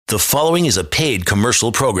The following is a paid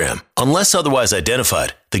commercial program. Unless otherwise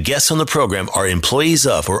identified, the guests on the program are employees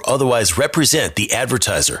of or otherwise represent the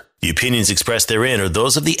advertiser. The opinions expressed therein are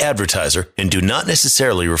those of the advertiser and do not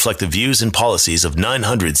necessarily reflect the views and policies of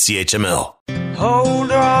 900 CHML.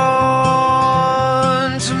 Hold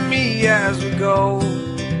on to me as we go,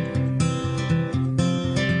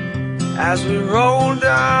 as we roll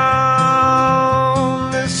down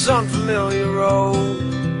this unfamiliar road.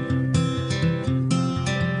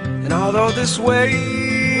 And although this wave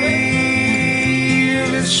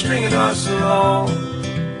is stringing us along,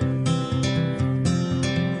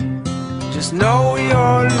 just know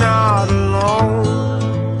you're not alone,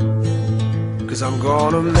 'cause I'm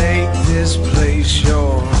gonna make this place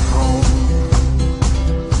your home.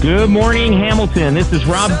 Good morning, Hamilton. This is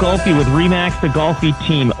Rob Golfi with REMAX, the Golfi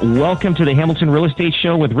Team. Welcome to the Hamilton Real Estate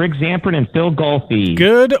Show with Rick Zamprin and Phil Golfi.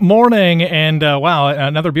 Good morning, and wow,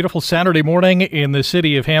 another beautiful Saturday morning in the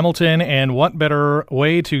city of Hamilton, and what better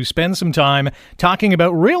way to spend some time talking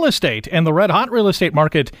about real estate and the red-hot real estate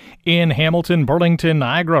market in Hamilton, Burlington,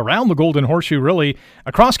 Niagara, around the Golden Horseshoe, really,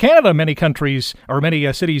 across Canada, many countries, or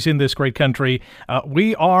many cities in this great country.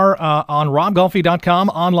 We are on robgolfi.com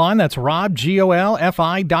online. That's Rob,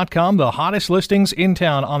 Golfi.com, the hottest listings in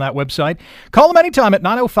town on that website. Call them anytime at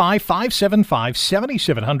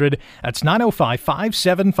 905-575-7700. That's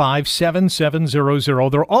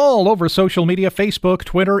 905-575-7700. They're all over social media, Facebook,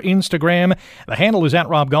 Twitter, Instagram. The handle is at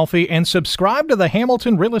Rob Golfi. And subscribe to the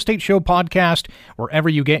Hamilton Real Estate Show podcast wherever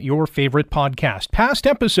you get your favorite podcast. Past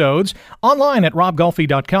episodes online at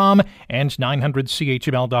robgolfi.com and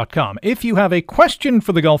 900chml.com. If you have a question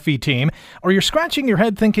for the Golfi team, or you're scratching your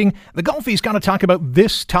head thinking, the Golfi's got to talk about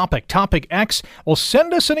this topic X, well,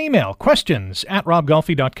 send us an email,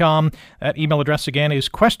 questions@robgolfi.com. That email address again is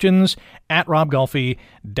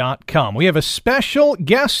questions@robgolfi.com. We have a special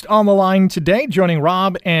guest on the line today, joining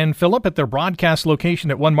Rob and Philip at their broadcast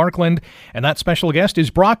location at 1 Markland, and that special guest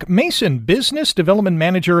is Brock Mason, Business Development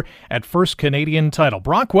Manager at First Canadian Title.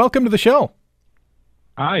 Brock, welcome to the show.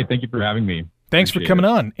 Hi, thank you for having me. Thanks for coming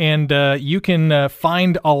on. And you can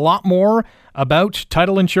find a lot more about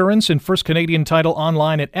title insurance and First Canadian Title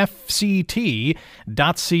online at fct.ca.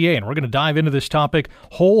 And we're going to dive into this topic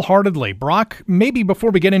wholeheartedly. Brock, maybe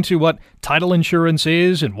before we get into what title insurance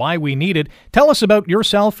is and why we need it, tell us about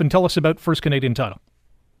yourself and tell us about First Canadian Title.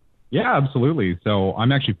 Yeah, absolutely. So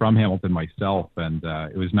I'm actually from Hamilton myself, and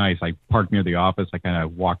it was nice. I parked near the office. I kind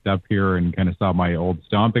of walked up here and kind of saw my old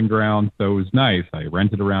stomping ground, so it was nice. I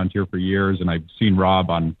rented around here for years, and I've seen Rob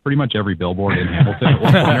on pretty much every billboard in Hamilton. So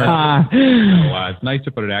it's nice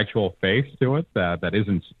to put an actual face to it that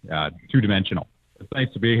isn't two-dimensional. It's nice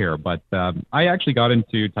to be here, but I actually got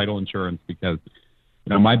into title insurance because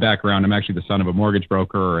my background, I'm actually the son of a mortgage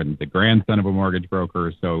broker and the grandson of a mortgage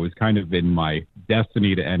broker. So it was kind of in my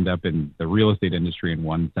destiny to end up in the real estate industry in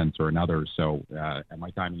one sense or another. So at my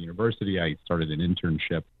time in university, I started an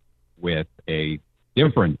internship with a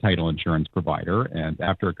different title insurance provider. And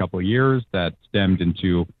after a couple of years, that stemmed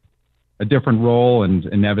into a different role. And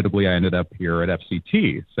inevitably, I ended up here at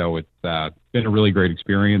FCT. So it's been a really great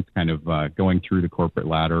experience kind of going through the corporate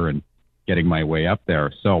ladder and getting my way up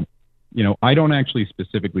there. So I don't actually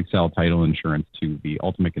specifically sell title insurance to the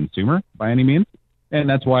ultimate consumer by any means. And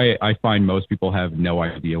that's why I find most people have no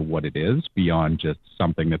idea what it is beyond just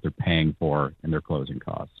something that they're paying for in their closing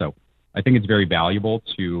costs. So I think it's very valuable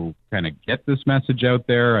to kind of get this message out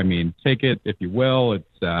there. I mean, take it if you will.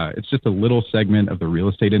 It's just a little segment of the real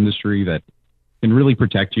estate industry that can really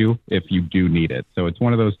protect you if you do need it. So it's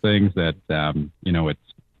one of those things that,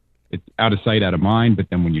 it's out of sight, out of mind, but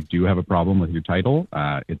then when you do have a problem with your title,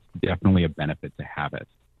 it's definitely a benefit to have it.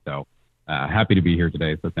 So happy to be here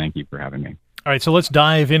today, so thank you for having me. All right, so let's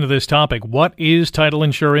dive into this topic. What is title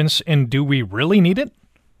insurance, and do we really need it?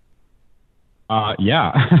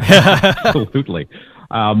 Yeah, absolutely.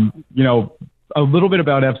 A little bit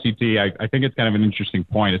about FCT, I think it's kind of an interesting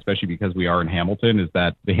point, especially because we are in Hamilton, is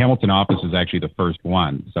that the Hamilton office is actually the first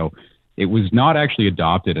one. So it was not actually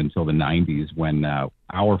adopted until the 90s when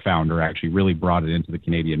our founder actually really brought it into the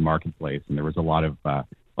Canadian marketplace, and there was a lot of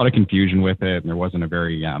confusion with it, and there wasn't a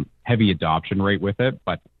very heavy adoption rate with it.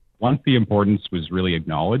 But once the importance was really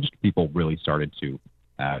acknowledged, people really started to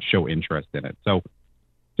show interest in it. So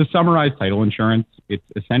to summarize title insurance, it's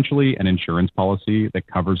essentially an insurance policy that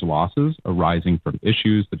covers losses arising from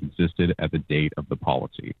issues that existed at the date of the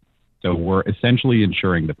policy. So we're essentially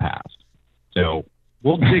insuring the past. So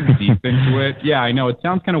we'll dig deep into it. Yeah, I know it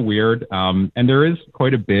sounds kind of weird. And there is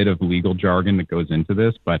quite a bit of legal jargon that goes into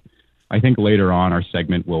this, but I think later on our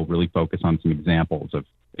segment will really focus on some examples of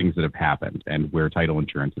things that have happened and where title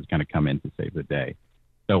insurance has kind of come in to save the day.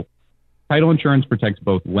 So title insurance protects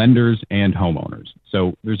both lenders and homeowners.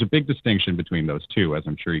 So there's a big distinction between those two, as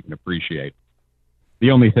I'm sure you can appreciate.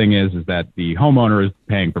 The only thing is that the homeowner is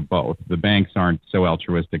paying for both. The banks aren't so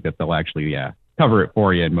altruistic that they'll actually cover it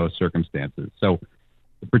for you in most circumstances. So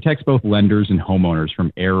it protects both lenders and homeowners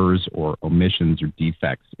from errors or omissions or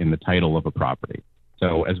defects in the title of a property.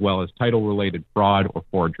 So as well as title-related fraud or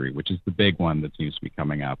forgery, which is the big one that seems to be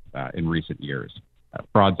coming up in recent years.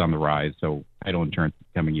 Fraud's on the rise, so title insurance is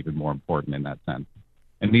becoming even more important in that sense.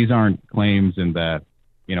 And these aren't claims in the,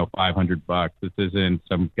 $500. This isn't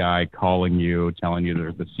some guy calling you, telling you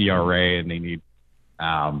there's the CRA and they need,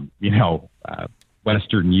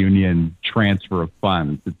 Western Union transfer of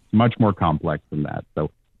funds. It's much more complex than that.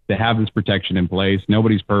 So to have this protection in place,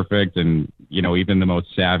 nobody's perfect, and even the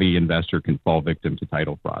most savvy investor can fall victim to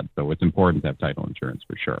title fraud. So it's important to have title insurance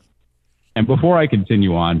for sure. And before I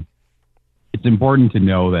continue on, it's important to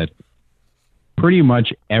know that pretty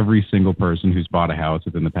much every single person who's bought a house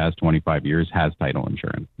within the past 25 years has title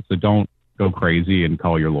insurance. So don't go crazy and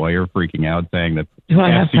call your lawyer freaking out saying that. Do I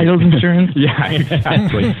have title insurance? Yeah,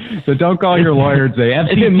 exactly. So don't call your lawyer and say,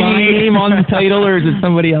 FCT. Is it my name on the title or is it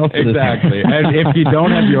somebody else's? Exactly. And if you don't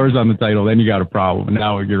have yours on the title, then you got a problem.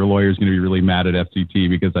 Now your lawyer's going to be really mad at FCT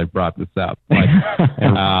because I brought this up. But,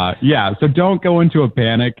 so don't go into a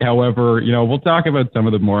panic. However, we'll talk about some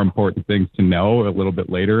of the more important things to know a little bit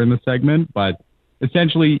later in the segment. But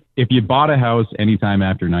essentially, if you bought a house anytime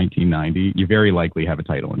after 1990, you very likely have a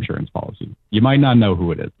title insurance policy. You might not know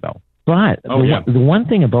who it is, though. But the one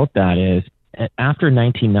thing about that is, after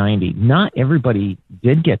 1990, not everybody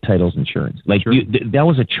did get titles insurance. Like Sure. That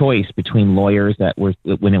was a choice between lawyers that were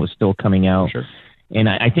when it was still coming out. Sure. And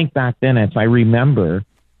I think back then, if I remember,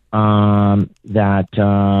 do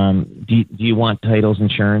you want titles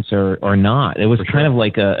insurance or not? It was kind of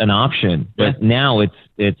like an option. But now it's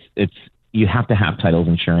you have to have titles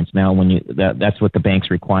insurance now when that's what the banks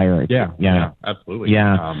require. Yeah, absolutely.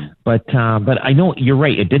 Yeah, but I know you're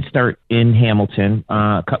right. It did start in Hamilton.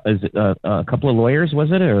 Is it a couple of lawyers,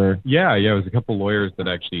 was it, or? Yeah, it was a couple of lawyers that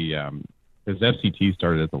actually, because FCT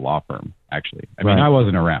started as a law firm. Actually, I mean, I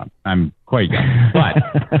wasn't around. I'm quite young, but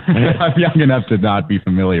I'm young enough to not be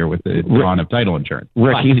familiar with the drawn of title insurance.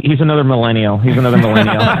 Rick, he's another millennial.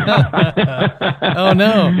 Oh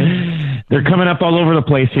no. They're coming up all over the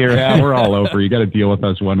place here. Yeah, we're all over. You got to deal with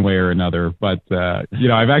us one way or another. But,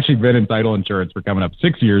 I've actually been in title insurance for coming up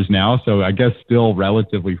 6 years now. So I guess still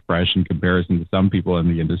relatively fresh in comparison to some people in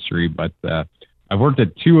the industry. But I've worked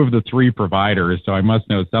at 2 of the 3 providers, so I must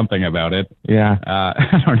know something about it. Yeah.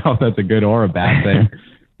 I don't know if that's a good or a bad thing.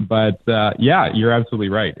 But, you're absolutely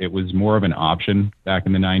right. It was more of an option back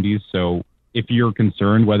in the 90s. So if you're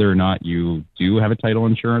concerned whether or not you do have a title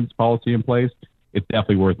insurance policy in place, it's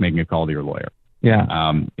definitely worth making a call to your lawyer.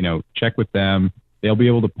 Yeah. Check with them. They'll be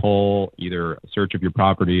able to pull either a search of your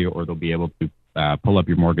property or they'll be able to pull up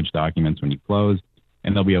your mortgage documents when you close,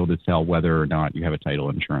 and they'll be able to tell whether or not you have a title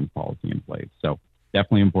insurance policy in place. So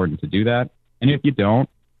definitely important to do that. And if you don't,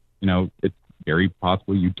 it's very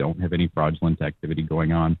possible you don't have any fraudulent activity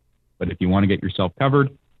going on. But if you want to get yourself covered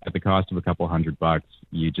at the cost of a couple $100,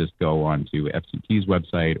 you just go onto FCT's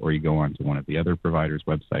website or you go onto one of the other providers'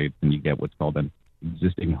 websites and you get what's called an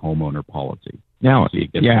existing homeowner policy. Now,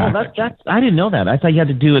 that's I didn't know that. I thought you had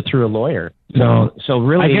to do it through a lawyer. So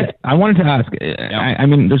really, I wanted to ask. I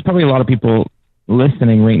mean, there's probably a lot of people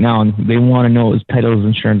listening right now, and they want to know, is titles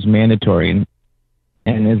insurance mandatory,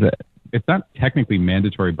 and is it? It's not technically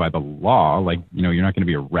mandatory by the law. Like, you're not going to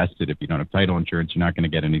be arrested if you don't have title insurance. You're not going to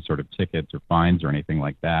get any sort of tickets or fines or anything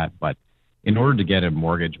like that. But in order to get a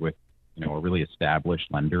mortgage with, a really established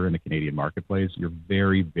lender in the Canadian marketplace, you're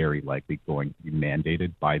very, very likely going to be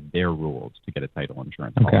mandated by their rules to get a title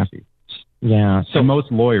insurance policy. Yeah. So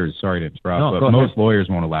most lawyers, sorry to interrupt, but most lawyers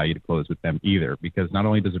won't allow you to close with them either, because not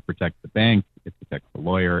only does it protect the bank, it protects the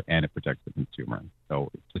lawyer and it protects the consumer.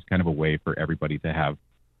 So it's just kind of a way for everybody to have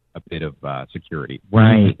a bit of security.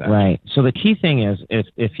 Right. So the key thing is,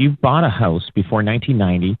 if you bought a house before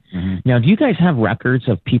 1990, now do you guys have records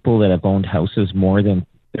of people that have owned houses more than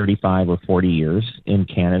 35 or 40 years in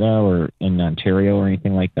Canada or in Ontario or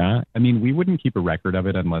anything like that? I mean, we wouldn't keep a record of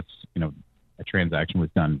it unless, a transaction was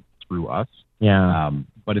done through us. Yeah.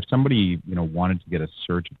 But if somebody, wanted to get a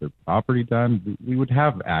search of their property done, we would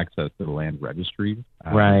have access to the land registry.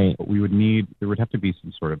 Right. But there would have to be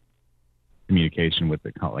some sort of communication with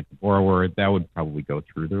the borrower. That would probably go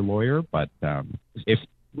through their lawyer. But if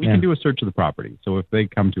we can do a search of the property. So if they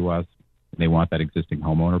come to us and they want that existing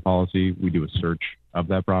homeowner policy, we do a search of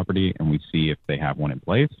that property and we see if they have one in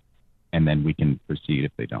place. and then we can proceed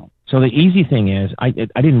if they don't. So the easy thing is, I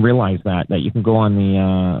didn't realize that you can go on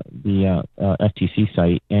the FTC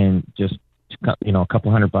site and just, a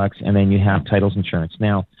couple $100, and then you have titles insurance.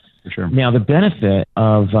 Now, for sure. Now the benefit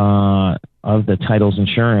of the titles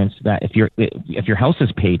insurance, that if your house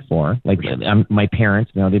is paid for, like my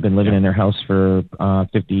parents, they've been living in their house for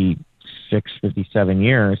 56, 57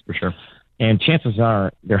 years, for sure, and chances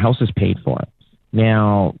are their house is paid for.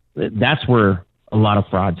 Now that's where a lot of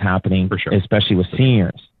fraud's happening, for sure, especially with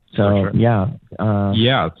seniors. So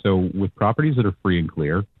sure. So with properties that are free and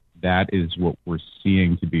clear, that is what we're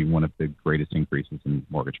seeing to be one of the greatest increases in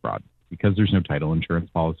mortgage fraud. Because there's no title insurance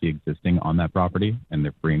policy existing on that property and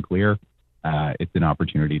they're free and clear, it's an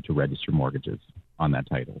opportunity to register mortgages on that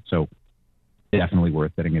title. So definitely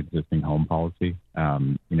worth getting an existing home policy.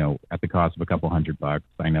 At the cost of a couple $100,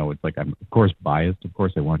 I know it's like, I'm of course biased. Of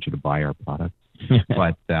course, I want you to buy our product,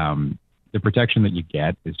 but the protection that you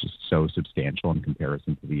get is just so substantial in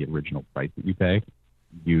comparison to the original price that you pay.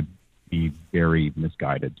 You'd be very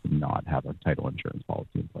misguided to not have a title insurance policy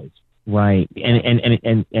in place. Right,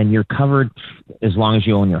 and you're covered as long as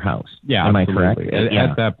you own your house. Yeah, am absolutely. I correct?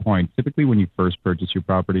 At that point, typically when you first purchase your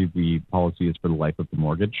property, the policy is for the life of the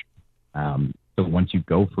mortgage. So once you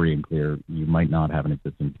go free and clear, you might not have an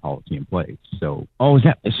existing policy in place. So is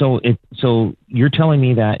that so? So you're telling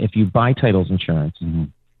me that if you buy titles insurance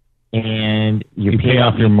and you pay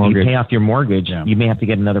off your mortgage, you may have to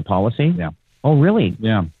get another policy. Yeah. Oh, really?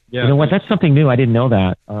 Yeah. You know what? That's something new. I didn't know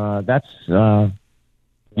that.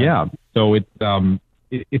 Yeah, so it's an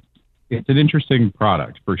interesting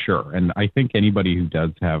product for sure, and I think anybody who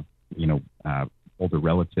does have older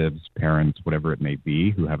relatives, parents, whatever it may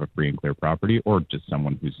be, who have a free and clear property, or just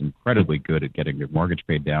someone who's incredibly good at getting their mortgage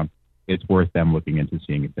paid down, it's worth them looking into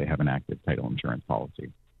seeing if they have an active title insurance policy.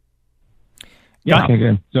 Yeah. Okay,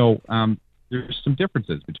 good. So there's some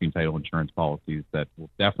differences between title insurance policies that we'll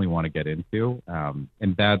definitely want to get into,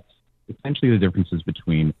 and that's essentially the differences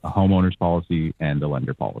between a homeowner's policy and a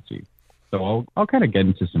lender policy. So I'll kind of get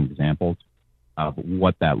into some examples of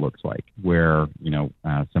what that looks like, where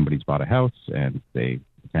somebody's bought a house and they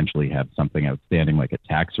potentially have something outstanding like a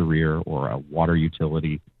tax arrear or a water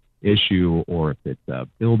utility issue, or if it's a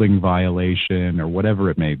building violation or whatever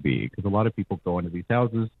it may be. Because a lot of people go into these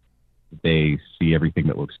houses, they see everything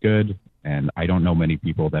that looks good, and I don't know many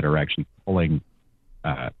people that are actually pulling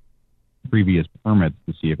previous permits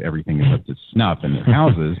to see if everything is up to snuff in their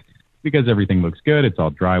houses, because everything looks good. It's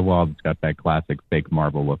all drywalled. It's got that classic fake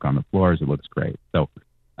marble look on the floors. It looks great. So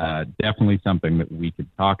definitely something that we could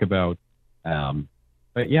talk about.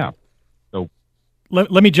 But yeah, so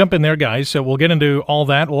let me jump in there, guys. So we'll get into all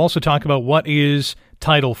that. We'll also talk about what is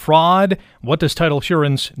title fraud, what does title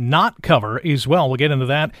insurance not cover as well. We'll get into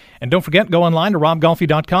that. And don't forget, go online to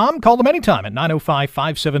robgolfi.com. Call them anytime at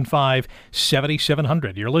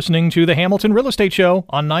 905-575-7700. You're listening to the Hamilton Real Estate Show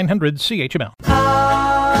on 900 CHML.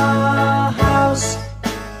 Our house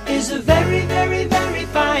is a very, very, very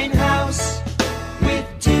fine house with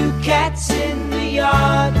 2 cats in the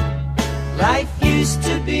yard. Life used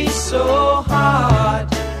to be so hard.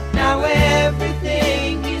 Now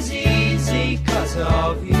everything is easy 'cause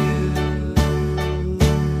of you.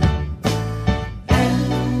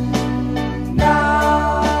 And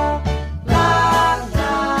now, la, la,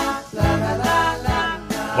 la, la, la,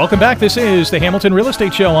 la. Welcome back. This is the Hamilton Real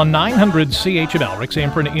Estate Show on 900 CHML. Rick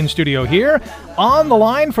Samprin in studio here. On the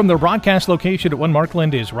line from the broadcast location at One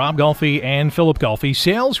Markland is Rob Golfi and Philip Golfi,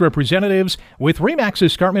 sales representatives with REMAX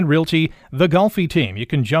Escarpment Realty, the Golfi Team. You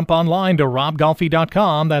can jump online to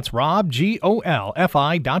robgolfi.com. That's Rob,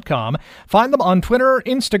 Golfi.com. Find them on Twitter,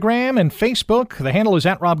 Instagram, and Facebook. The handle is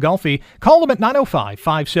at Rob Golfi. Call them at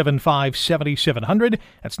 905-575-7700.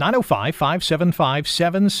 That's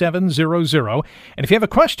 905-575-7700. And if you have a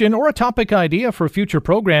question or a topic idea for a future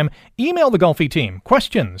program, email the Golfi Team.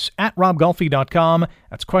 Questions at robgolfi.com.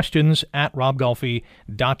 That's questions at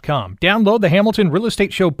robgolfi.com. Download the Hamilton Real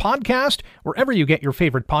Estate Show podcast wherever you get your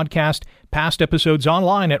favorite podcast. Past episodes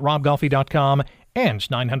online at robgolfi.com and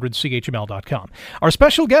 900CHML.com. Our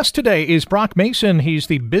special guest today is Brock Mason. He's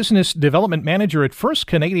the Business Development Manager at First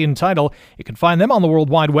Canadian Title. You can find them on the World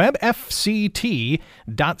Wide Web, fct.ca.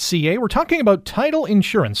 We're talking about title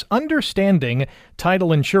insurance, understanding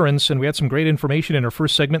title insurance, and we had some great information in our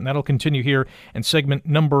first segment, and that'll continue here in segment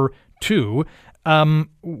number 2.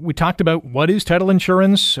 We talked about what is title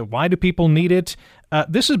insurance, why do people need it.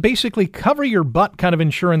 This is basically cover your butt kind of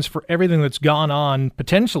insurance for everything that's gone on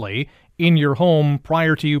potentially in your home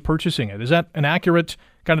prior to you purchasing it. Is that an accurate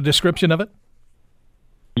kind of description of it?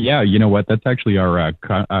 Yeah, you know what? That's actually our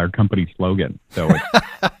company slogan. So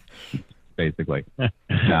it's basically.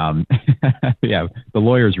 Yeah, the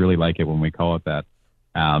lawyers really like it when we call it that.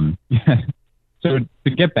 So to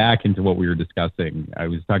get back into what we were discussing, I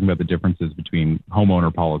was talking about the differences between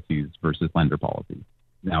homeowner policies versus lender policies.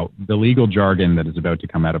 Now, the legal jargon that is about to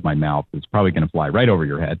come out of my mouth is probably going to fly right over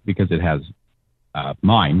your head because it has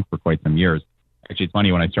mine for quite some years. Actually, it's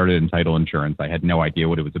funny, when I started in title insurance, I had no idea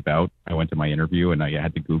what it was about. I went to my interview and I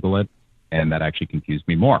had to Google it, and that actually confused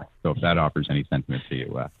me more. So if that offers any sentiment to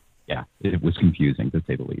you, yeah, it was confusing to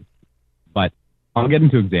say the least. But I'll get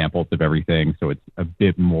into examples of everything so it's a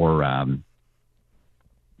bit more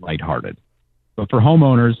lighthearted. But for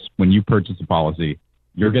homeowners, when you purchase a policy,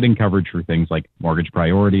 you're getting coverage for things like mortgage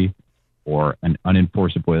priority or an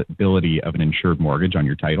unenforceability of an insured mortgage on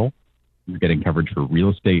your title. You're getting coverage for real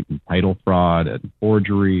estate and title fraud and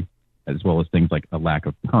forgery, as well as things like a lack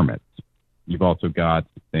of permits. You've also got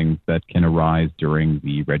things that can arise during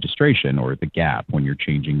the registration or the gap when you're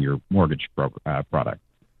changing your mortgage product.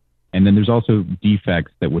 And then there's also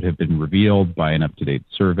defects that would have been revealed by an up-to-date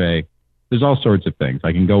survey. There's all sorts of things.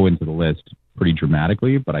 I can go into the list pretty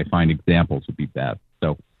dramatically, but I find examples would be best.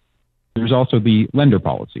 So there's also the lender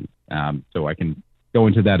policy. So I can go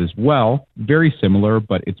into that as well. Very similar,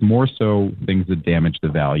 but it's more so things that damage the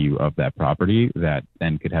value of that property that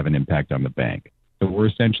then could have an impact on the bank. So we're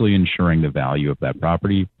essentially insuring the value of that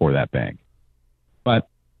property for that bank. But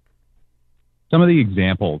some of the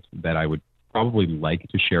examples that I would probably like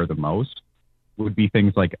to share the most would be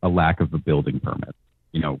things like a lack of a building permit.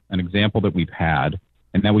 You know, an example that we've had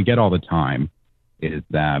and that we get all the time is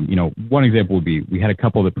that, you know, one example would be we had a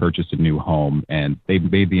couple that purchased a new home and they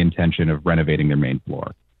made the intention of renovating their main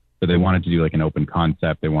floor. So they wanted to do like an open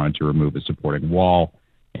concept. They wanted to remove a supporting wall,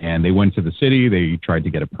 and they went to the city. They tried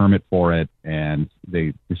to get a permit for it, and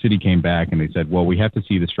the city came back and they said, well, we have to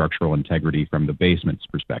see the structural integrity from the basement's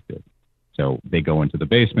perspective. So they go into the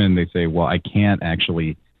basement and they say, well, I can't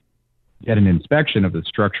actually get an inspection of the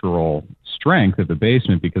structural strength of the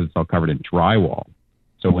basement because it's all covered in drywall.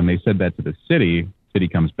 So when they said that to the city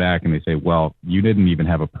comes back and they say, well, you didn't even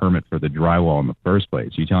have a permit for the drywall in the first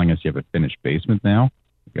place. You're telling us you have a finished basement now?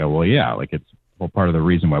 I go, well, yeah, like it's well, part of the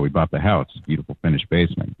reason why we bought the house, beautiful finished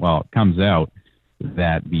basement. Well, it comes out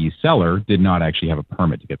that the seller did not actually have a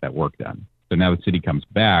permit to get that work done. So now the city comes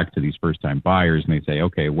back to these first-time buyers and they say,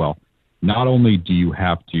 okay, well, not only do you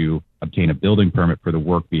have to obtain a building permit for the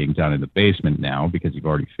work being done in the basement now because you've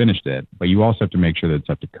already finished it, but you also have to make sure that it's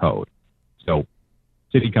up to code. So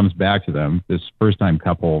city comes back to them, this first-time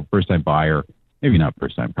buyer, maybe not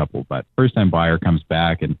first-time couple, but first-time buyer comes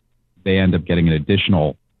back and they end up getting an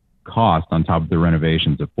additional cost on top of the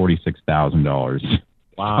renovations of $46,000.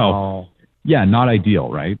 Wow. So, yeah, not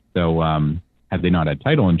ideal, right? So had they not had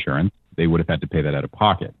title insurance, they would have had to pay that out of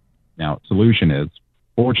pocket. Now, solution is,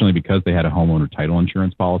 fortunately, because they had a homeowner title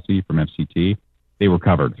insurance policy from FCT, they were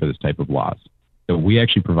covered for this type of loss. So we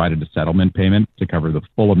actually provided a settlement payment to cover the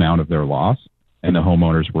full amount of their loss, and the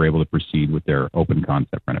homeowners were able to proceed with their open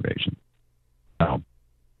concept renovation. So,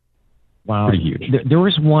 wow, pretty huge. There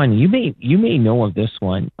was one, you may know of this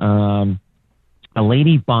one. A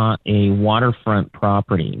lady bought a waterfront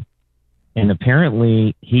property, and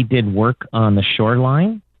apparently he did work on the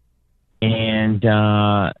shoreline, and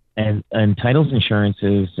titles insurance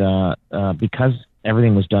is because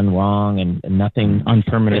everything was done wrong and nothing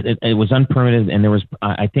unpermitted. It was unpermitted, and there was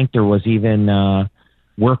I think there was even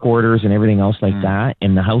work orders and everything else like that,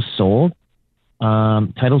 and the house sold.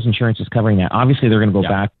 Titles insurance is covering that. Obviously, they're going to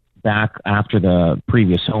go back after the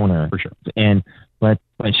previous owner, for sure. But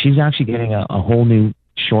she's actually getting a whole new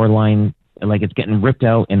shoreline, like it's getting ripped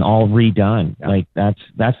out and all redone. Yeah. Like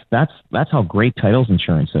that's how great titles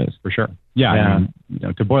insurance is. For sure. Yeah. I mean, you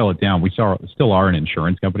know, to boil it down, we still are an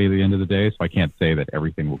insurance company at the end of the day, so I can't say that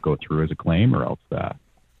everything will go through as a claim, or else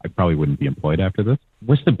I probably wouldn't be employed after this.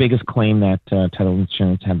 What's the biggest claim that title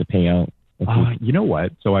insurance had to pay out? You know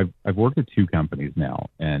what? So I've worked at two companies now,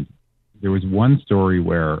 and there was one story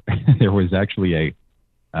where there was actually a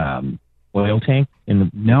oil tank in the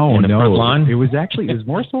front lawn. It was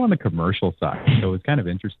more so on the commercial side, so it was kind of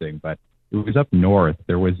interesting. But it was up north.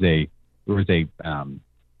 There was a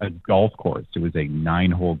golf course. It was a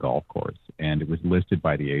 9-hole golf course, and it was listed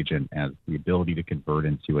by the agent as the ability to convert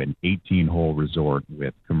into an 18-hole resort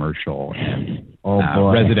with commercial and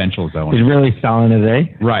residential zoning. He's really selling it,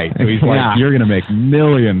 eh? Right. So he's like, you're going to make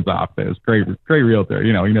millions off this. Great realtor.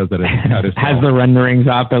 You know, he knows how to sell. Has the renderings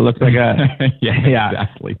up. It looks like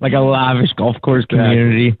exactly. Like a lavish golf course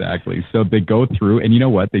community. Exactly. So they go through, and you know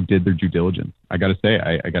what? They did their due diligence. I got to say,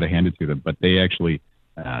 I got to hand it to them, but they actually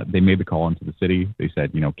They made the call into the city. They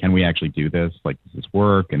said, can we actually do this? Like, does this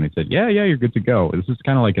work? And they said, yeah, you're good to go. This is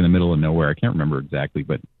kind of like in the middle of nowhere. I can't remember exactly,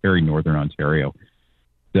 but very northern Ontario.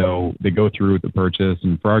 So they go through with the purchase,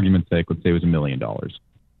 and for argument's sake, let's say it was $1 million.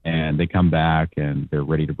 And they come back and they're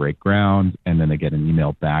ready to break ground. And then they get an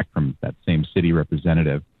email back from that same city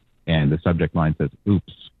representative. And the subject line says,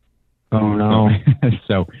 oops. Oh, no.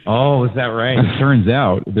 So, is that right? It turns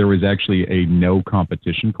out there was actually a no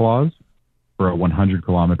competition clause for a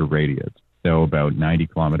 100-kilometer radius. So about 90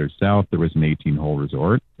 kilometers south, there was an 18-hole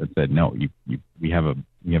resort that said, no, we have a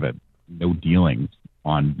no dealings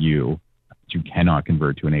on you. You cannot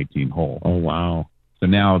convert to an 18-hole. Oh, wow. So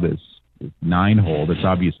now this 9-hole that's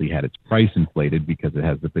obviously had its price inflated because it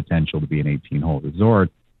has the potential to be an 18-hole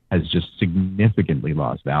resort has just significantly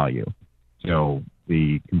lost value. So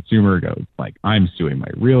the consumer goes like, I'm suing my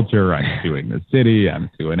realtor, I'm suing the city,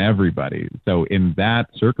 I'm suing everybody. So in that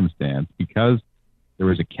circumstance, because there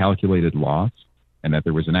was a calculated loss and that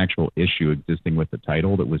there was an actual issue existing with the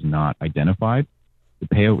title that was not identified, the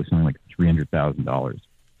payout was something like $300,000.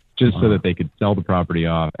 Just so that they could sell the property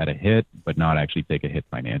off at a hit, but not actually take a hit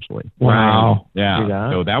financially. Wow.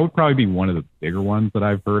 Yeah. So that would probably be one of the bigger ones that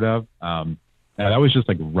I've heard of. That was just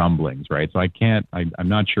like rumblings, right? So I'm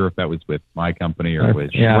not sure if that was with my company or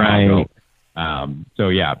with right. So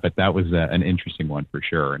yeah, but that was an interesting one for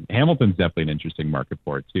sure. And Hamilton's definitely an interesting market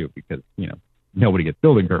for it too, because, nobody gets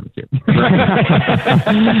building permits here. That's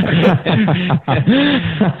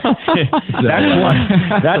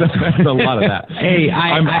a lot of that. Hey,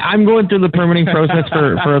 I'm going through the permitting process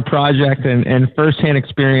for a project, and firsthand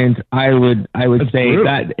experience, I would say brutal.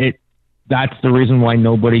 that that's the reason why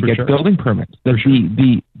nobody gets building permits.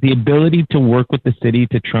 The ability to work with the city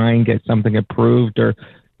to try and get something approved or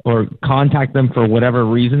contact them for whatever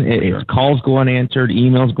reason. It's calls go unanswered,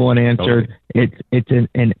 emails go unanswered. Totally. It's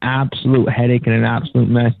an absolute headache and an absolute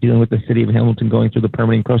mess dealing with the city of Hamilton going through the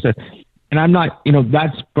permitting process. And I'm not,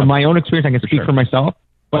 that's from my own experience. I can speak for myself,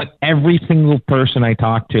 but every single person I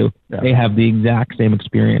talk to, they have the exact same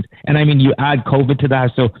experience. And I mean, you add COVID to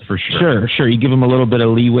that. So for sure, you give them a little bit of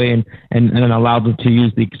leeway and allow them to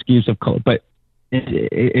use the excuse of COVID, but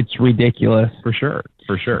it's ridiculous. For sure.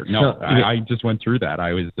 No, I just went through that.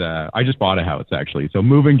 I just bought a house actually. So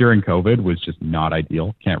moving during COVID was just not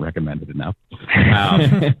ideal. Can't recommend it enough.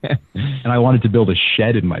 And I wanted to build a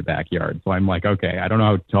shed in my backyard. So I'm like, okay, I don't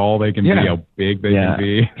know how tall they can be, how big they can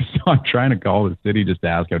be. So I'm trying to call the city just to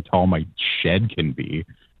ask how tall my shed can be.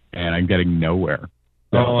 And I'm getting nowhere.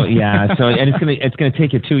 Oh yeah, so and it's gonna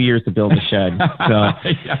take you 2 years to build a shed. So,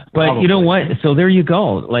 but you know what? So there you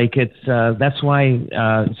go. Like that's why.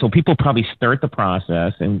 So people probably start the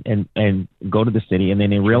process and go to the city, and then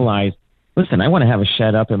they realize, listen, I want to have a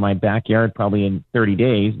shed up in my backyard probably in 30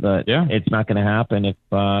 days, but it's not going to happen if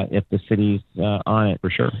the city's on it. For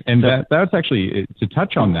sure. And that's actually, to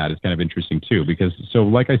touch on that is kind of interesting too, because so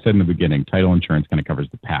like I said in the beginning, title insurance kind of covers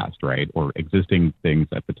the past, right? Or existing things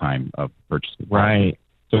at the time of purchase. Right.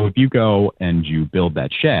 So if you go and you build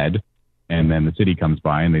that shed, and then the city comes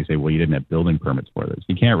by and they say, well, you didn't have building permits for this.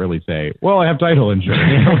 You can't really say, well, I have title insurance.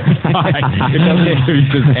 It doesn't give you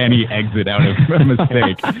just any exit out of a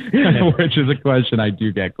mistake, which is a question I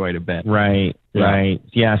do get quite a bit. Right.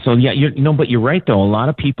 Yeah. So but you're right though. A lot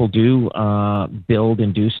of people do build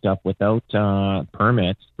and do stuff without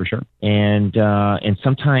permits. For sure. And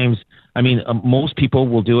sometimes, I mean, most people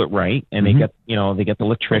will do it right, and they get the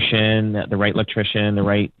electrician, the right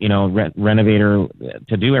renovator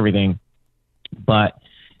to do everything.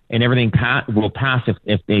 And everything will pass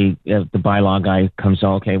if the bylaw guy comes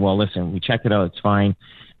out, okay, well, listen, we checked it out, it's fine.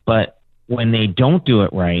 But when they don't do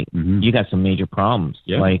it right, you got some major problems.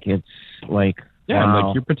 Yeah. Like, it's like, and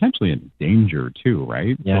like you're potentially in danger too,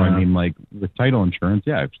 right? Yeah. So I mean, like with title insurance,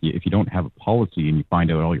 if you don't have a policy and you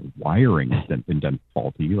find out all your wiring has been done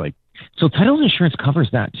faulty, like. So title insurance covers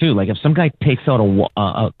that too. Like if some guy takes out a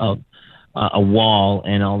wall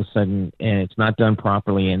and all of a sudden and it's not done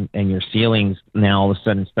properly and your ceilings now all of a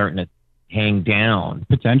sudden starting to hang down.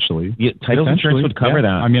 Potentially. Title insurance would cover that.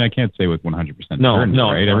 I mean, I can't say with 100% certainty,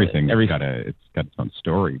 right? Everything's got its own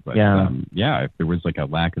story. But if there was like a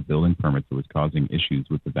lack of building permits that was causing issues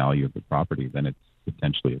with the value of the property, then it's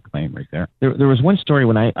potentially a claim right there. There was one story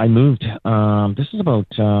when I moved, this is about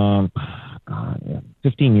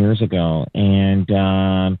 15 years ago, and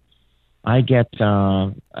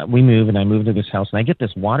we move, and I moved to this house, and I get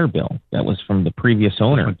this water bill that was from the previous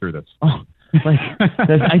owner. I went through this. Oh, like,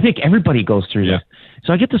 I think everybody goes through this.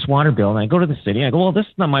 So I get this water bill, and I go to the city. I go, well, this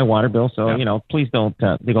is not my water bill, so please don't.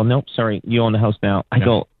 They go, nope, sorry, you own the house now. I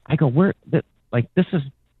go, where? Like, this is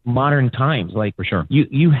modern times. Like, for sure,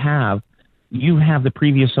 you have you have the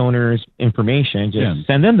previous owner's information. Just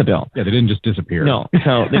send them the bill. Yeah, they didn't just disappear. No.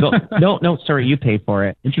 So they go, no, sorry, you paid for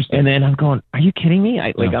it. Interesting. And then I'm going, are you kidding me?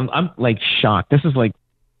 I'm like shocked. This is like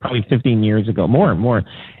probably 15 years ago, more.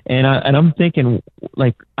 And I'm thinking,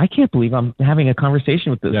 like, I can't believe I'm having a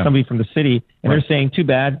conversation with somebody from the city, and they're saying, too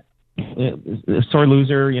bad, sore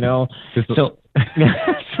loser, So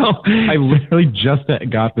I literally just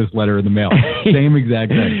got this letter in the mail. Same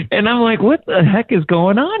exact thing. And I'm like, what the heck is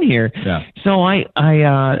going on here? Yeah. So I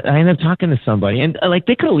ended up talking to somebody, and like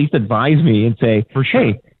they could at least advise me and say, for sure,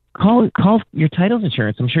 hey, call your titles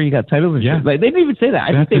insurance. I'm sure you got titles insurance. Yeah. Like, they didn't even say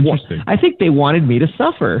that. I think they wanted me to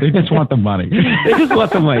suffer. They just want the money. They just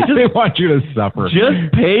want the money. They want you to suffer.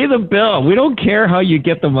 Just pay the bill. We don't care how you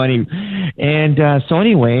get the money. And so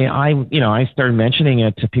anyway, I started mentioning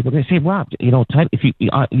it to people. They say, Rob, if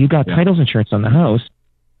you got titles insurance on the house,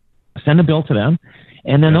 send a bill to them.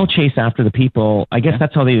 And then they'll chase after the people. I guess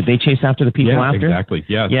that's how they chase after the people after. Exactly.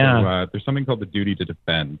 Yeah. Yeah. So, there's something called the duty to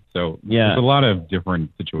defend. So there's a lot of different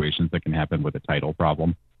situations that can happen with a title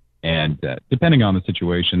problem. And depending on the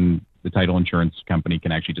situation, the title insurance company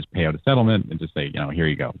can actually just pay out a settlement and just say, here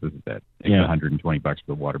you go. This is it. Take $120 for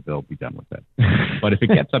the water bill. Be done with it. But if it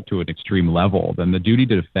gets up to an extreme level, then the duty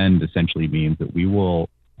to defend essentially means that we will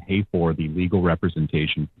pay for the legal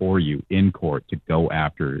representation for you in court to go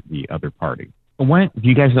after the other party. What? Do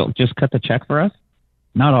you guys just cut the check for us?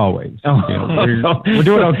 Not always. Oh. We're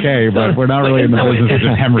doing okay, but we're not really in the business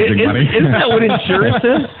of hemorrhaging money. Isn't that what insurance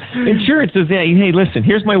is? Insurance is, hey, listen,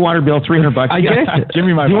 here's my water bill, $300. I get it. Give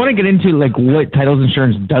me my. Do you want to get into like what titles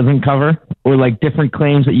insurance doesn't cover, or like different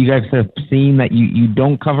claims that you guys have seen that you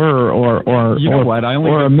don't cover, or you know what? I only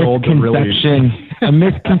or a misconception, a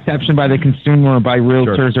misconception by the consumer, or by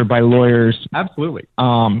realtors, or by lawyers. Absolutely.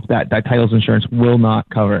 That titles insurance will not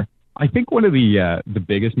cover. I think one of the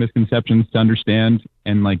biggest misconceptions to understand,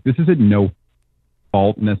 and like this isn't no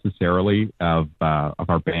fault necessarily of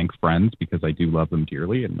our bank friends, because I do love them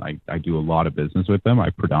dearly and I do a lot of business with them. I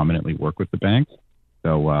predominantly work with the banks,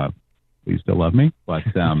 so please still love me. But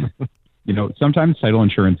sometimes title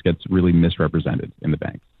insurance gets really misrepresented in the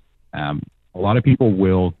banks. A lot of people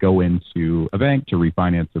will go into a bank to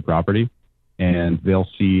refinance their property, and they'll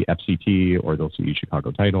see FCT or they'll see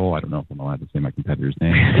Chicago Title. I don't know if I'm allowed to say my competitor's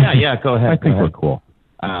name. Yeah, go ahead. I think we're cool.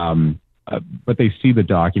 But they see the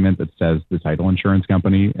document that says the title insurance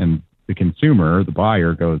company, and the consumer, the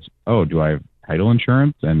buyer, goes, oh, do I have title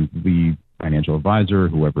insurance? And the financial advisor,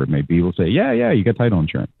 whoever it may be, will say, yeah, you got title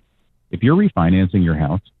insurance. If you're refinancing your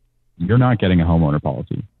house, you're not getting a homeowner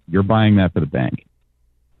policy. You're buying that for the bank.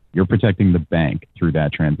 You're protecting the bank through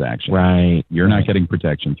that transaction. Right. You're not getting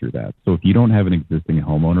protection through that. So if you don't have an existing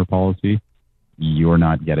homeowner policy, you're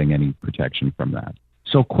not getting any protection from that.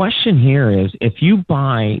 So question here is, if you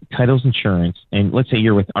buy titles insurance, and let's say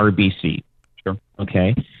you're with RBC. Sure.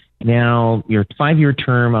 Okay. Now your 5-year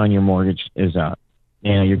term on your mortgage is up.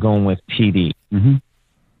 Now you're going with TD. Mm-hmm.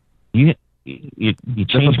 You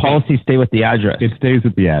change the policy, stay with the address. It stays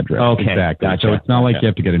with the address. Okay, exactly. gotcha. So it's not like you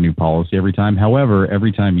have to get a new policy every time. However,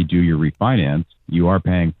 every time you do your refinance, you are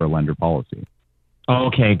paying for a lender policy.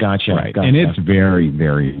 Okay, gotcha. Right. Gotcha. And it's very,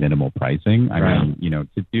 very minimal pricing. I mean,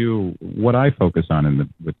 to do what I focus on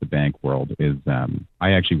with the bank world is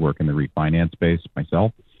I actually work in the refinance space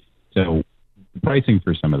myself. So the pricing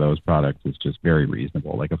for some of those products is just very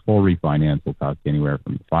reasonable. Like a full refinance will cost anywhere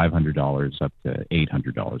from $500 up to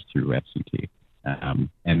 $800 through FCT.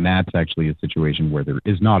 And that's actually a situation where there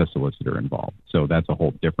is not a solicitor involved. So that's a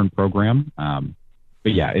whole different program.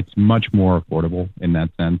 But yeah, it's much more affordable in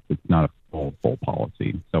that sense. It's not a full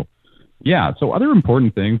policy. So yeah, so other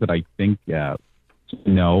important things that I think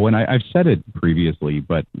no, and I've said it previously,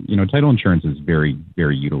 but title insurance is very,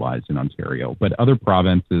 very utilized in Ontario. But other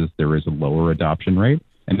provinces, there is a lower adoption rate,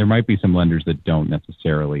 and there might be some lenders that don't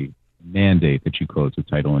necessarily mandate that you close with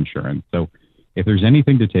title insurance. So if there's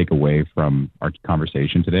anything to take away from our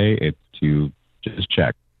conversation today, it's to just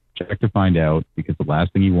check to find out, because the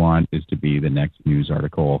last thing you want is to be the next news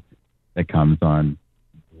article that comes on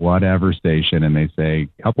whatever station and they say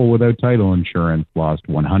couple without title insurance lost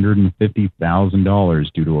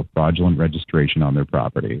 $150,000 due to a fraudulent registration on their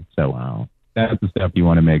property. So that's the stuff you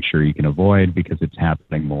want to make sure you can avoid, because it's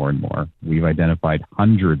happening more and more. We've identified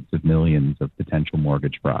hundreds of millions of potential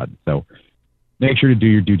mortgage fraud. So make sure to do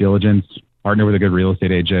your due diligence, partner with a good real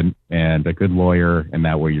estate agent and a good lawyer, and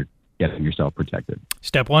that way you're getting yourself protected.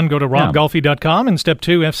 Step 1, go to robgolfi.com, and step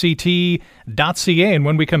 2, fct.ca. And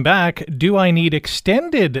when we come back, do I need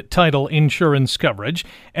extended title insurance coverage?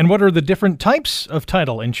 And what are the different types of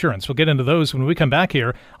title insurance? We'll get into those when we come back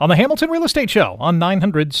here on the Hamilton Real Estate Show on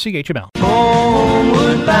 900 CHML.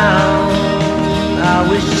 Homeward bound, I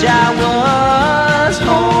wish I was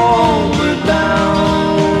homeward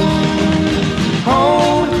bound.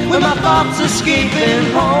 Home, where my thoughts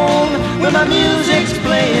escaping. Home, where my music's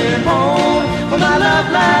playing. Home, where my love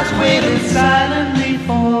lies waiting silently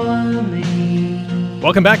for me.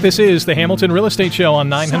 Welcome back. This is the Hamilton Real Estate Show on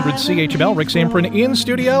 900 CHML. Rick Samprin in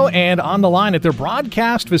studio, and on the line at their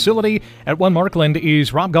broadcast facility at One Markland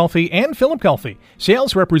is Rob Golfi and Philip Golfi,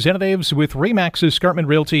 sales representatives with REMAX Escarpment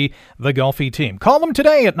Realty, the Golfi Team. Call them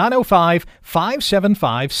today at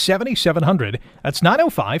 905-575-7700. That's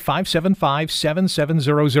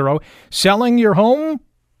 905-575-7700. Selling your home?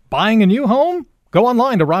 Buying a new home? Go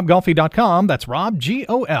online to robgolfi.com. That's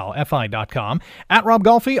robgolfi.com. At Rob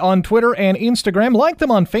Golfi on Twitter and Instagram. Like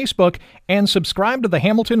them on Facebook and subscribe to the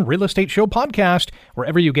Hamilton Real Estate Show podcast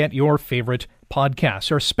wherever you get your favorite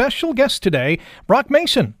podcasts. Our special guest today, Brock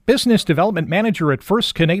Mason, Business Development Manager at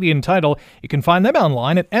First Canadian Title. You can find them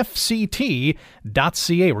online at fct.ca.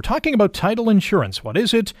 We're talking about title insurance. What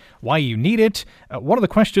is it? Why you need it? One of the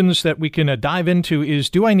questions that we can dive into is,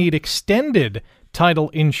 do I need extended title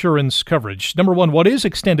insurance coverage? Number one, what is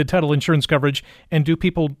extended title insurance coverage, and do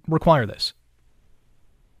people require this?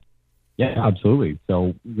 Yeah, absolutely.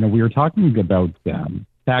 So, we were talking about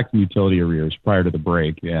tax and utility arrears prior to the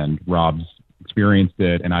break, and Rob's experienced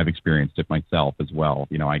it, and I've experienced it myself as well.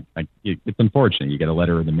 It's unfortunate. You get a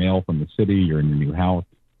letter in the mail from the city, you're in your new house,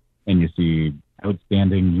 and you see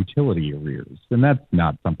outstanding utility arrears, and that's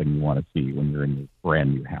not something you want to see when you're in your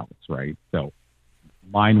brand new house, right? So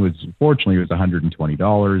mine was, fortunately, it was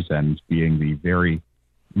 $120, and being the very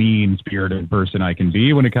mean-spirited person I can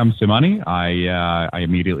be when it comes to money, I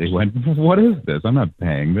immediately went, what is this? I'm not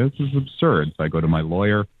paying this. This is absurd. So I go to my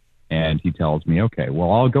lawyer, and he tells me, okay,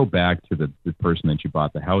 well, I'll go back to the person that you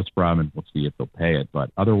bought the house from, and we'll see if they'll pay it.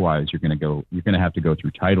 But otherwise, you're going to have to go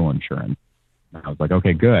through title insurance. And I was like,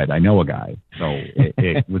 okay, good. I know a guy. So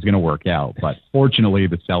it was going to work out. But fortunately,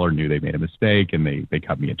 the seller knew they made a mistake, and they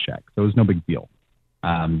cut me a check. So it was no big deal.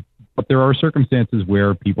 But there are circumstances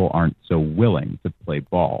where people aren't so willing to play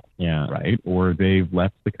ball, right? Or they've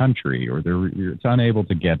left the country, or it's unable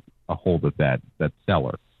to get a hold of that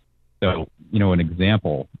seller. So, an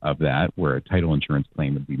example of that where a title insurance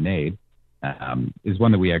claim would be made is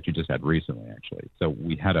one that we actually just had recently, actually. So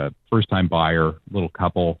we had a first-time buyer, little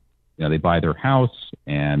couple. They buy their house,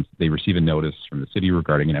 and they receive a notice from the city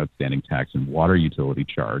regarding an outstanding tax and water utility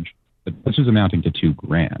charge, which is amounting to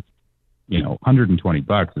 $2,000.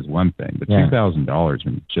 $120 is one thing, but $2,000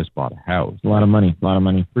 when you just bought a house. A lot of money.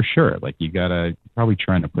 For sure. Like, you gotta probably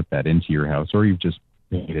trying to put that into your house, or you've just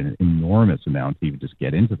paid an enormous amount to even just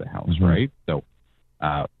get into the house, right? So,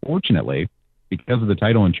 fortunately, because of the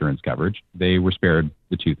title insurance coverage, they were spared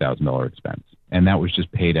the $2,000 expense, and that was just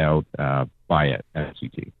paid out by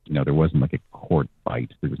FCT. There wasn't like a court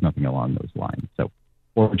fight. There was nothing along those lines. So,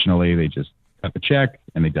 fortunately, they just cut the check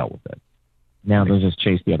and they dealt with it. Now they'll just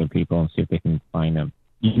chase the other people and see if they can find them.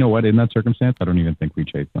 You know what? In that circumstance, I don't even think we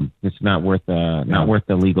chase them. It's not worth the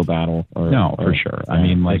legal battle. For sure. I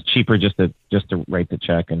mean, it's cheaper just to write the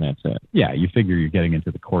check, and that's it. Yeah, you figure you're getting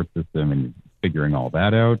into the court system and figuring all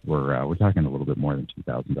that out. We're talking a little bit more than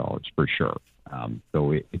 $2,000 for sure.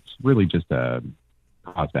 So it's really just a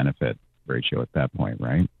cost benefit ratio at that point,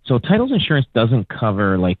 right? So titles insurance doesn't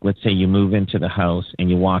cover, like, let's say you move into the house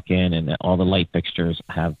and you walk in and all the light fixtures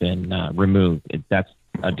have been removed. That's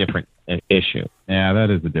a different issue. Yeah,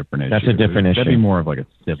 that is a different issue. That's a different issue. That'd be more of like a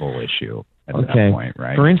civil issue at that point,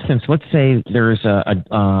 right? For instance, let's say there's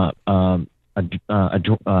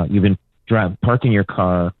you've been parking your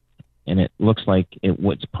car, and it looks like it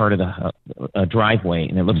was part of a driveway,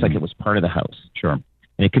 and it looks like it was part of the house. Sure.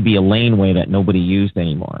 And it could be a laneway that nobody used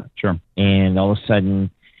anymore. Sure. And all of a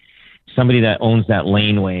sudden, somebody that owns that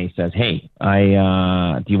laneway says, "Hey,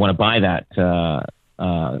 do you want to buy that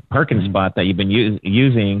parking spot that you've been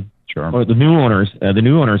using?" Sure. Or the new owners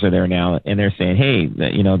are there now, and they're saying, "Hey,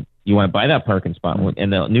 you want to buy that parking spot?"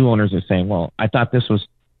 And the new owners are saying, "Well, I thought this was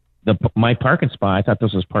my parking spot. I thought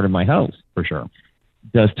this was part of my house." For sure.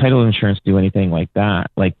 Does title insurance do anything like that?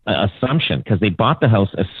 Like assumption, because they bought the house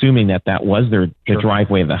assuming that was the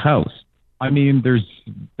driveway of the house. I mean,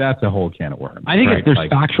 that's a whole can of worms. I think if there's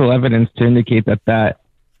factual evidence to indicate that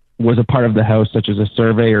was a part of the house, such as a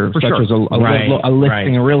survey or such as a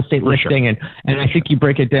listing, a real estate listing, and I think you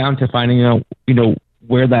break it down to finding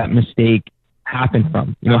where that mistake happened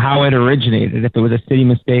from, how it originated, if it was a city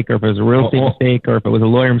mistake or if it was a real estate mistake or if it was a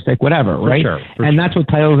lawyer mistake, whatever, right? And that's what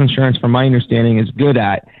titles insurance, from my understanding, is good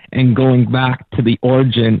at, and going back to the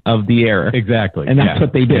origin of the error. Exactly. And that's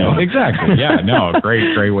what they do. Yeah, exactly. Yeah, no,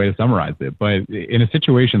 great way to summarize it. But in a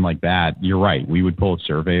situation like that, you're right. We would pull a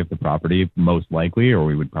survey of the property most likely, or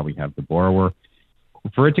we would probably have the borrower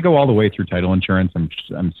for it to go all the way through title insurance,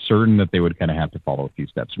 I'm certain that they would kind of have to follow a few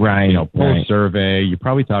steps. Right. Pull a survey. You're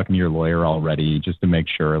probably talking to your lawyer already just to make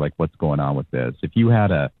sure like what's going on with this. If you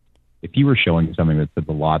were showing something that said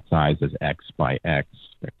the lot size is X by X,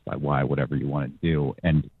 X by Y, whatever you want to do,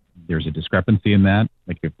 and there's a discrepancy in that,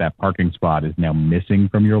 like if that parking spot is now missing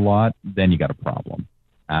from your lot, then you got a problem.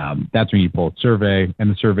 That's when you pull a survey, and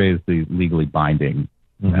the survey is the legally binding.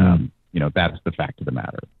 That's the fact of the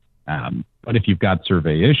matter. But if you've got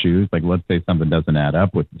survey issues, like let's say something doesn't add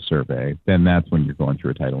up with the survey, then that's when you're going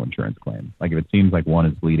through a title insurance claim. Like if it seems like one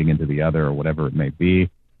is bleeding into the other or whatever it may be,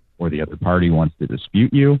 or the other party wants to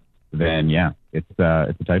dispute you, then yeah, it's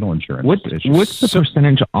a title insurance issue. What's the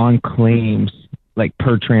percentage on claims like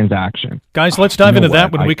per transaction? Guys, let's dive into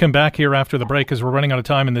that when we come back here after the break, because we're running out of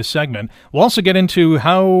time in this segment. We'll also get into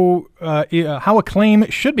how a claim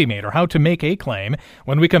should be made, or how to make a claim,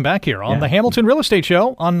 when we come back here on the Hamilton Real Estate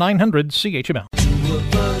Show on 900 CHML. Two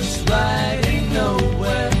of us riding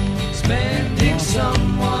nowhere, spending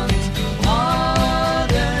someone's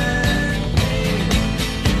hard-earned day.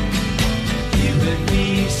 You and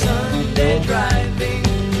me Sunday driving,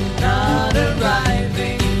 not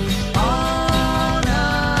arriving.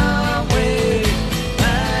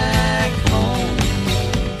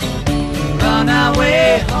 On our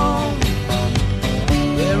way home,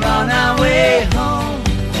 we're on our way home,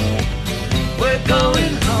 we're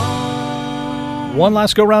going home. One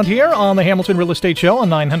last go round here on the Hamilton Real Estate Show on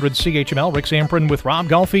 900 CHML. Rick Zamprin with Rob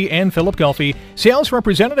Golfi and Philip Golfi, sales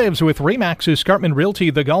representatives with REMAX Escarpment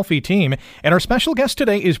Realty, the Golfi Team. And our special guest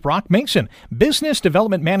today is Brock Mason, Business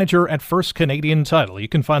Development Manager at First Canadian Title. You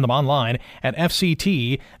can find them online at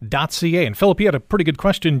fct.ca. And Philip, you had a pretty good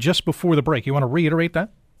question just before the break. You want to reiterate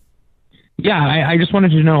that? Yeah, I just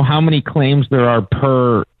wanted to know how many claims there are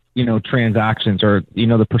per, transactions, or,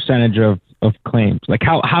 the percentage of claims. Like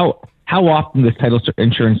how often does title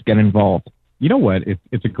insurance get involved? You know what?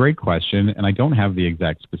 It's a great question, and I don't have the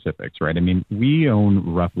exact specifics, right? I mean, we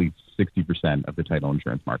own roughly 60% of the title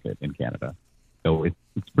insurance market in Canada. So it's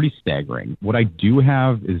pretty staggering. What I do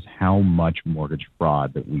have is how much mortgage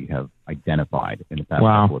fraud that we have identified in the past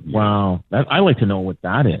couple of years. Wow. I like to know what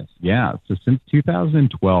that is. Yeah. So since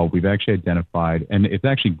 2012, we've actually identified, and it's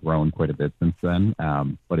actually grown quite a bit since then,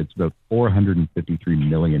 but it's about $453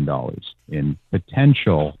 million in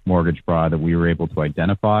potential mortgage fraud that we were able to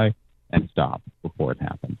identify and stop before it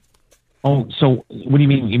happened. Oh, so what do you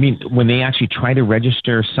mean? You mean when they actually try to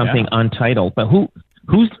register something untitled, but who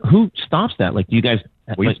stops that? Like, do you guys?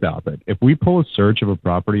 We stop it. If we pull a search of a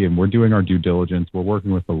property and we're doing our due diligence, we're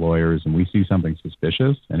working with the lawyers, and we see something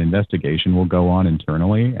suspicious, an investigation will go on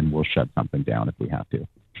internally, and we'll shut something down if we have to.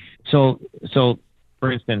 So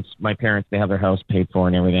for instance, my parents, they have their house paid for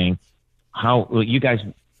and everything. You guys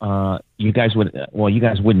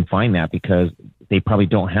wouldn't find that because they probably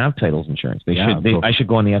don't have titles insurance. I should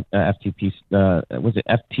go on the FTP,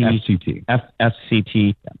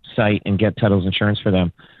 FCT site and get titles insurance for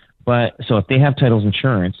them. But so if they have titles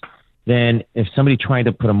insurance, then if somebody tried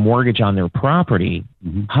to put a mortgage on their property,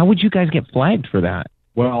 how would you guys get flagged for that?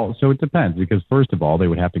 Well, so it depends, because first of all, they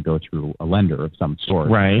would have to go through a lender of some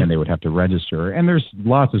sort, right? And they would have to register. And there's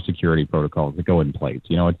lots of security protocols that go in place.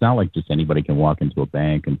 It's not like just anybody can walk into a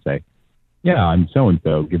bank and say, yeah, I'm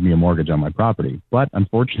so-and-so, give me a mortgage on my property. But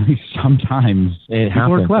unfortunately, sometimes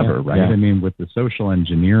people are clever, right? Yeah. I mean, with the social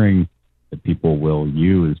engineering that people will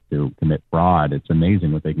use to commit fraud, it's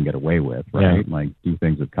amazing what they can get away with, right? Yeah. Like, do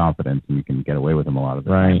things with confidence, and you can get away with them a lot of the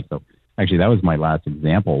time. So actually, that was my last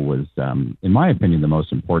example, was, in my opinion, the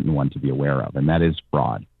most important one to be aware of, and that is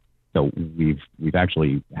fraud. So we've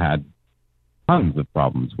actually had tons of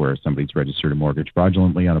problems where somebody's registered a mortgage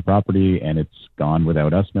fraudulently on a property, and it's gone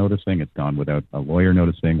without us noticing. It's gone without a lawyer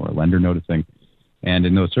noticing or a lender noticing. And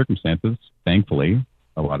in those circumstances, thankfully,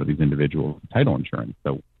 a lot of these individuals have title insurance.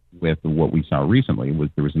 So with what we saw recently was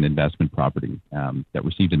there was an investment property that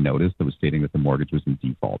received a notice that was stating that the mortgage was in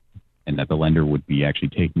default and that the lender would be actually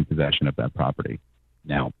taking possession of that property.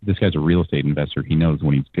 Now, this guy's a real estate investor. He knows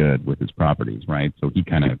when he's good with his properties, right? So he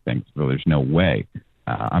kind of thinks, well, there's no way.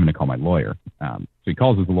 I'm going to call my lawyer. So he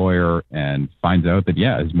calls his lawyer and finds out that,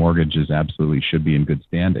 his mortgage should be in good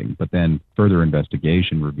standing. But then further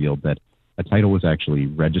investigation revealed that a title was actually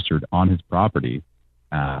registered on his property.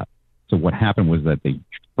 So what happened was that they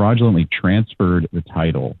fraudulently transferred the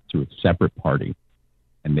title to a separate party,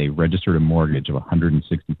 and they registered a mortgage of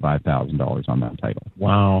 $165,000 on that title.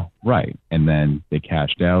 Wow. Right. And then they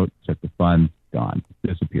cashed out, took the funds, gone,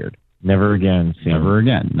 disappeared. Never again. Never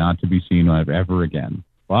again. Not to be seen ever again.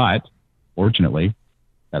 But fortunately,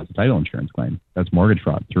 that's a title insurance claim. That's mortgage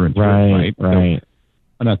fraud through and through. Right. So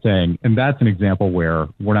I'm not saying, and that's an example where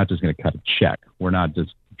we're not just going to cut a check. We're not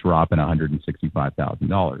just dropping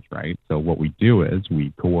 $165,000, right? So what we do is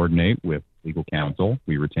we coordinate with legal counsel.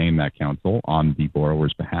 We retain that counsel on the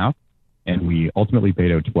borrower's behalf, and we ultimately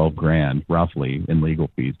paid out $12,000 roughly in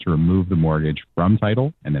legal fees to remove the mortgage from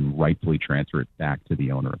title and then rightfully transfer it back to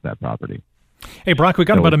the owner of that property. Hey, Brock, we've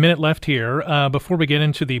got about a minute left here before we get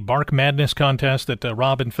into the Bark Madness contest that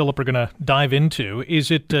Rob and Philip are going to dive into.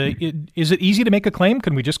 Is it easy to make a claim?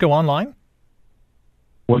 Can we just go online?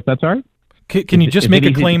 What's that, sorry? Can you just make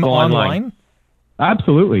a claim online?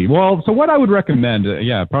 Absolutely. Well, so what I would recommend,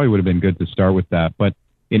 it probably would have been good to start with that. But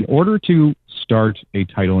in order to start a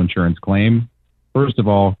title insurance claim, first of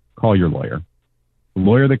all, call your lawyer. The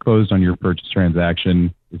lawyer that closed on your purchase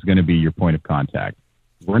transaction is going to be your point of contact.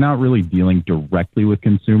 We're not really dealing directly with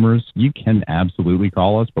consumers. You can absolutely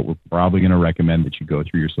call us, but we're probably going to recommend that you go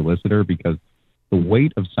through your solicitor because the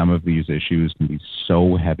weight of some of these issues can be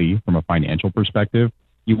so heavy from a financial perspective.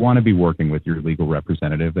 You want to be working with your legal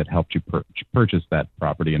representative that helped you purchase that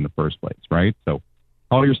property in the first place, right? So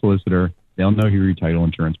call your solicitor. They'll know who your title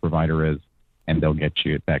insurance provider is, and they'll get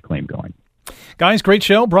you that claim going. Guys, great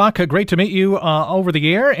show. Brock, great to meet you over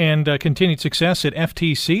the air, and continued success at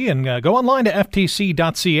FTC. And go online to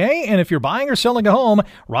ftc.ca. And if you're buying or selling a home,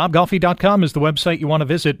 robgolfi.com is the website you want to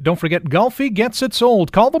visit. Don't forget, Golfi gets it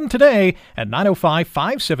sold. Call them today at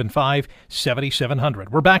 905-575-7700.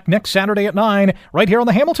 We're back next Saturday at 9 right here on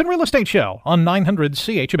the Hamilton Real Estate Show on 900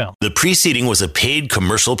 CHML. The preceding was a paid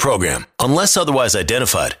commercial program. Unless otherwise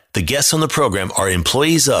identified, the guests on the program are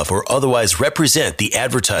employees of or otherwise represent the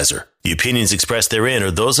advertiser. The opinions expressed therein are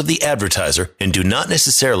those of the advertiser and do not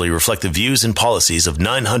necessarily reflect the views and policies of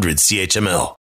 900 CHML.